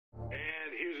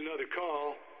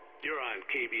call. You're on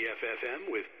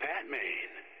kbf-fm with Pat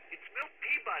Maine. It's Milt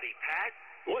Peabody, Pat.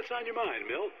 What's on your mind,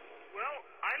 Milt? Well,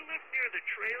 I live near the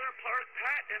trailer park,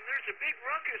 Pat, and there's a big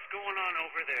ruckus going on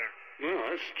over there. Well,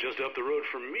 that's just up the road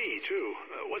from me, too.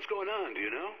 What's going on, do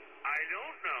you know? I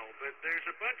don't know, but there's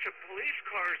a bunch of police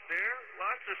cars there,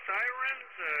 lots of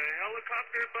sirens, a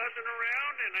helicopter buzzing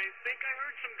around, and I think I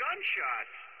heard some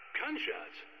gunshots.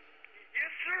 Gunshots?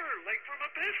 Yes, sir, like from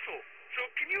a pistol. So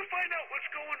can you find out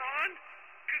what's going on?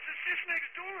 Because it's just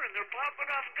next door, and they're popping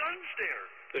off guns there.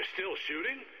 They're still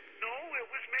shooting? No, it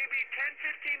was maybe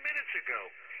 10, 15 minutes ago.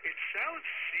 It sounds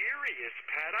serious,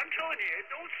 Pat. I'm telling you, it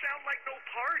don't sound like no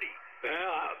party.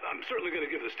 Well, I'm certainly going to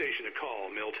give the station a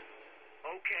call, Milt.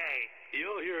 Okay.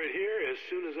 You'll hear it here as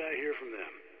soon as I hear from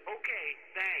them. Okay,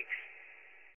 thanks.